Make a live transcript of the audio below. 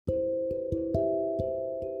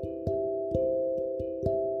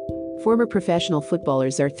Former professional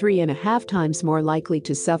footballers are 3.5 times more likely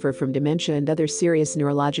to suffer from dementia and other serious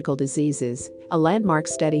neurological diseases, a landmark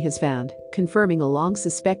study has found, confirming a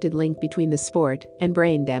long-suspected link between the sport and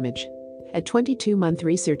brain damage. A 22-month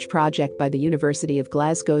research project by the University of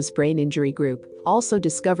Glasgow's Brain Injury Group also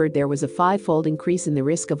discovered there was a 5-fold increase in the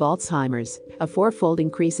risk of Alzheimer's, a 4-fold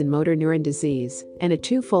increase in motor neuron disease, and a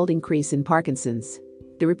 2-fold increase in Parkinson's.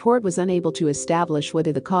 The report was unable to establish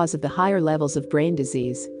whether the cause of the higher levels of brain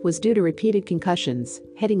disease was due to repeated concussions,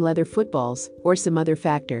 heading leather footballs, or some other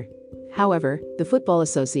factor. However, the Football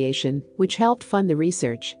Association, which helped fund the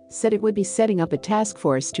research, said it would be setting up a task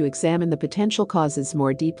force to examine the potential causes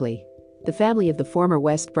more deeply. The family of the former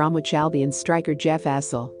West Bromwich Albion striker Jeff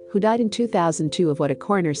Astle, who died in 2002 of what a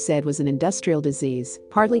coroner said was an industrial disease,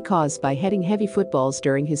 partly caused by heading heavy footballs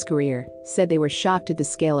during his career, said they were shocked at the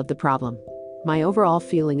scale of the problem. My overall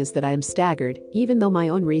feeling is that I am staggered, even though my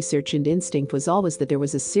own research and instinct was always that there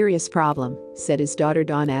was a serious problem, said his daughter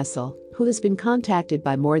Dawn Astle, who has been contacted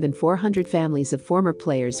by more than 400 families of former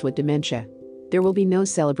players with dementia. There will be no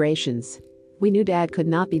celebrations. We knew Dad could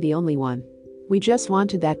not be the only one. We just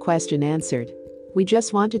wanted that question answered. We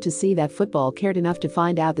just wanted to see that football cared enough to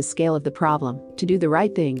find out the scale of the problem, to do the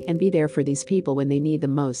right thing and be there for these people when they need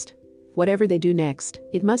them most. Whatever they do next,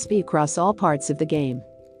 it must be across all parts of the game.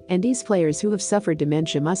 And these players who have suffered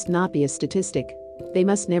dementia must not be a statistic. They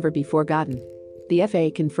must never be forgotten. The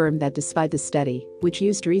FA confirmed that despite the study, which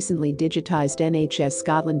used recently digitized NHS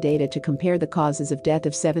Scotland data to compare the causes of death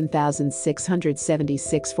of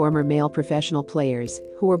 7,676 former male professional players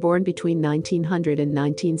who were born between 1900 and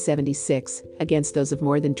 1976, against those of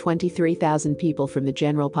more than 23,000 people from the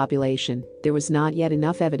general population, there was not yet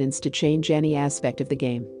enough evidence to change any aspect of the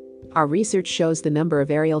game. Our research shows the number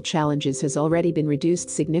of aerial challenges has already been reduced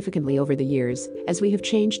significantly over the years, as we have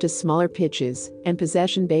changed to smaller pitches and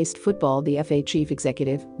possession-based football, the FA chief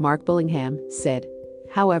executive, Mark Bullingham, said.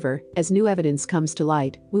 However, as new evidence comes to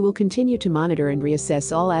light, we will continue to monitor and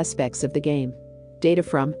reassess all aspects of the game. Data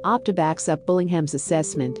from Opta backs up Bullingham's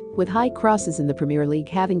assessment, with high crosses in the Premier League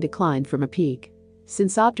having declined from a peak.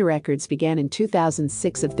 Since Opta records began in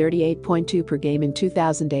 2006 of 38.2 per game in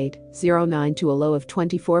 2008-09 to a low of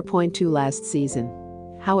 24.2 last season.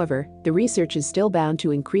 However, the research is still bound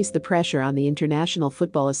to increase the pressure on the International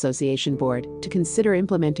Football Association Board to consider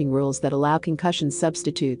implementing rules that allow concussion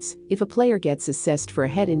substitutes if a player gets assessed for a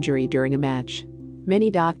head injury during a match.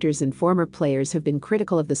 Many doctors and former players have been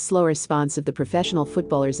critical of the slow response of the Professional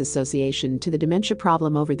Footballers Association to the dementia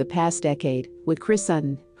problem over the past decade, with Chris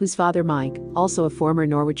Sutton, whose father Mike, also a former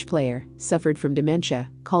Norwich player, suffered from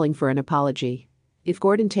dementia, calling for an apology. If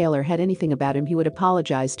Gordon Taylor had anything about him, he would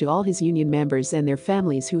apologize to all his union members and their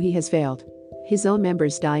families who he has failed. His own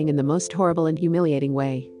members dying in the most horrible and humiliating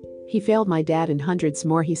way. He failed my dad and hundreds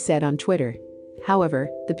more, he said on Twitter. However,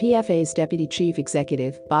 the PFA's deputy chief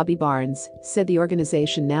executive, Bobby Barnes, said the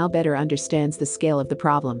organization now better understands the scale of the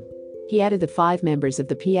problem. He added that 5 members of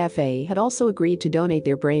the PFA had also agreed to donate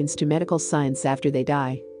their brains to medical science after they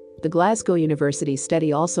die. The Glasgow University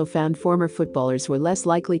study also found former footballers were less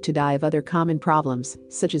likely to die of other common problems,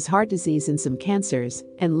 such as heart disease and some cancers,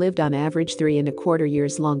 and lived on average 3.25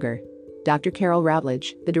 years longer. Dr. Carol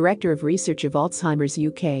Routledge, the director of research of Alzheimer's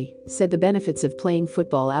UK, said the benefits of playing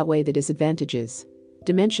football outweigh the disadvantages.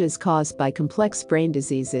 Dementia is caused by complex brain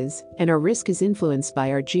diseases, and our risk is influenced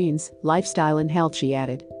by our genes, lifestyle and health, she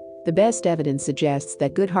added. The best evidence suggests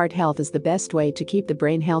that good heart health is the best way to keep the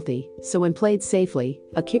brain healthy, so when played safely,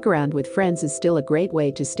 a kick around with friends is still a great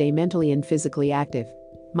way to stay mentally and physically active.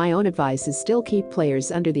 My own advice is still keep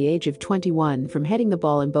players under the age of 21 from heading the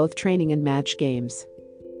ball in both training and match games.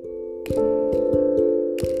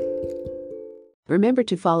 Remember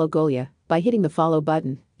to follow Golia by hitting the follow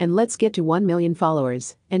button, and let's get to 1 million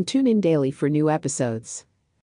followers, and tune in daily for new episodes.